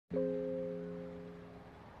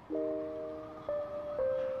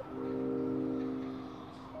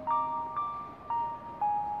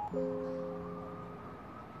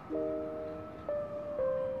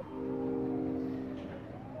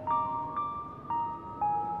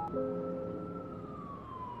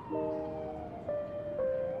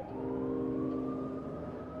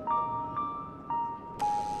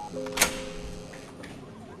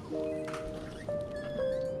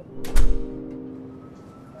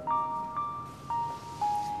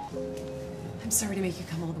I'm sorry to make you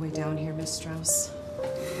come all the way down here, Miss Strauss.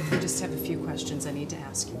 I just have a few questions I need to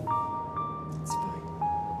ask you. It's fine.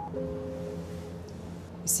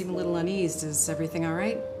 You seem a little uneased. Is everything all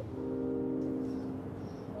right?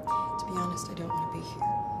 To be honest, I don't want to be here.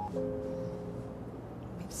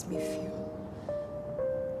 It makes me feel...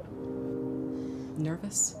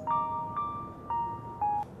 nervous?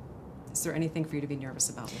 Is there anything for you to be nervous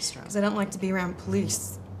about, Miss Strauss? Because I don't like to be around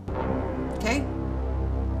police. Okay?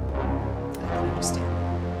 I can understand.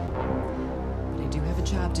 But I do have a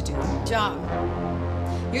job to do. Job.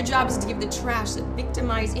 Your job is to give the trash that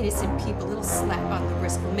victimize innocent people a little slap on the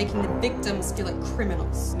wrist while making the victims feel like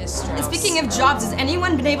criminals. Miss Strauss. And speaking of jobs, has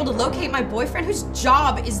anyone been able to locate my boyfriend? Whose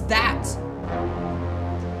job is that?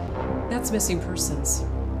 That's missing persons.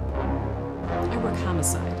 I work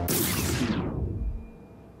homicide.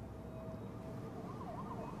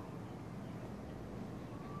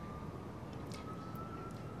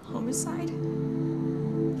 Homicide?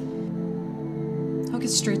 I'll get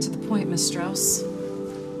straight to the point, Miss Strauss.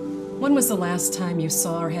 When was the last time you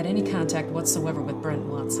saw or had any contact whatsoever with Brent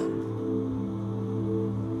Watson?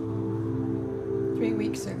 3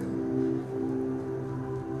 weeks ago.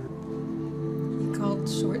 He called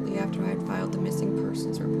shortly after I had filed the missing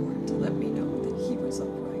persons report to let me know that he was all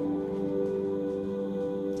right.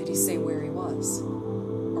 Did he say where he was?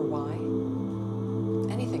 Or why?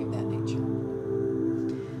 Anything of that nature?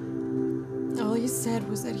 All he said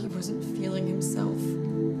was that he wasn't feeling himself.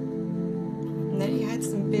 And that he had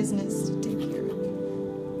some business to take care of.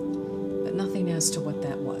 But nothing as to what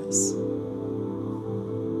that was.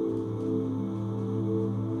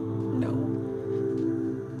 No.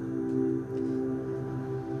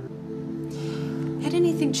 Had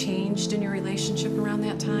anything changed in your relationship around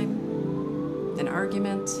that time? An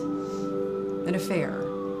argument? An affair?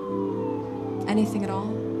 Anything at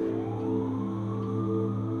all?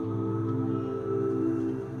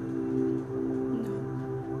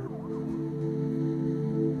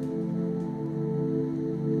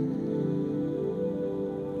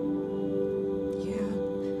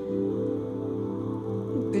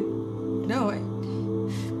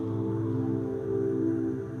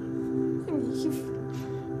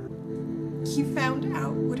 He found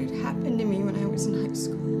out what had happened to me when I was in high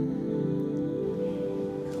school.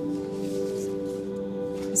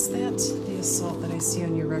 Is that the assault that I see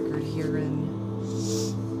on your record here in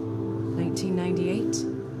 1998?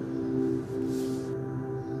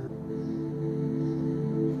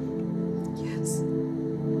 Yes.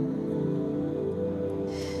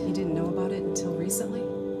 You didn't know about it until recently?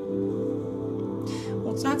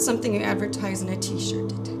 Well, it's not something you advertise in a t-shirt,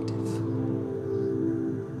 detective.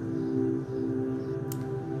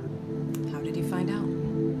 Find out.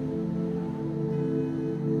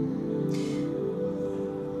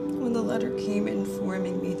 When the letter came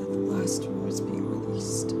informing me that the last one was being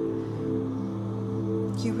released,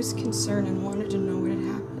 he was concerned and wanted to know what had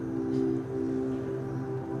happened.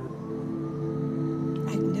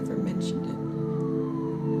 I'd never mentioned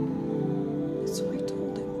it, so I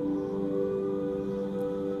told him.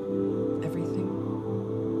 Everything?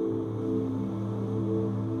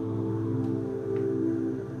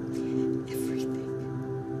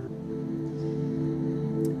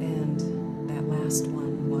 Last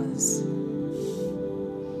one was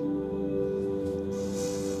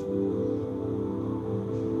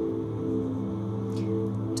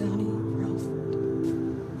Donnie Relford.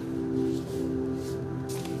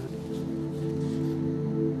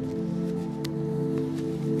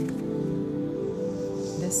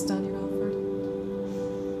 This Donnie Relford?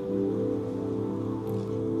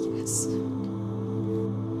 Yes.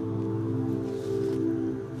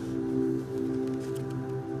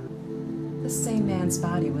 The same man's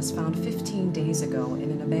body was found 15 days ago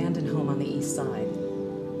in an abandoned home on the east side.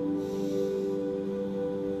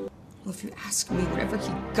 Well, if you ask me, whatever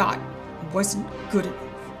he got wasn't good enough.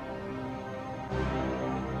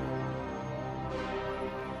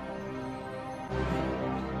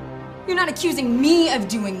 You're not accusing me of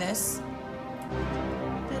doing this.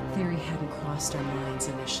 That theory hadn't crossed our minds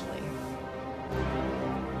initially.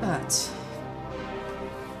 But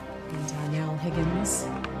Danielle Higgins,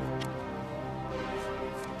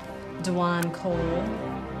 Dewan Cole,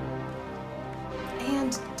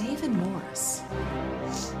 and David Morris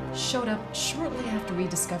showed up shortly after we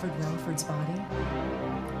discovered Relford's body.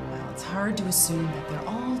 Well, it's hard to assume that they're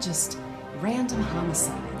all just random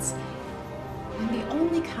homicides, when the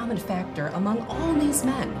only common factor among all these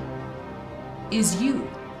men is you,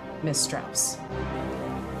 Miss Strauss.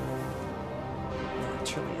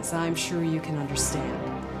 Naturally, as I'm sure you can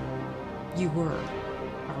understand, you were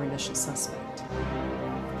our initial suspect.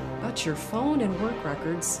 But your phone and work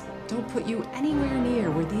records don't put you anywhere near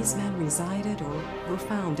where these men resided or were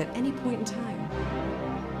found at any point in time.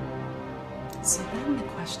 So then the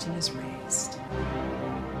question is raised.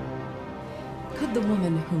 Could the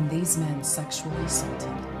woman whom these men sexually assaulted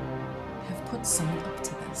have put someone up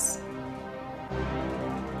to this?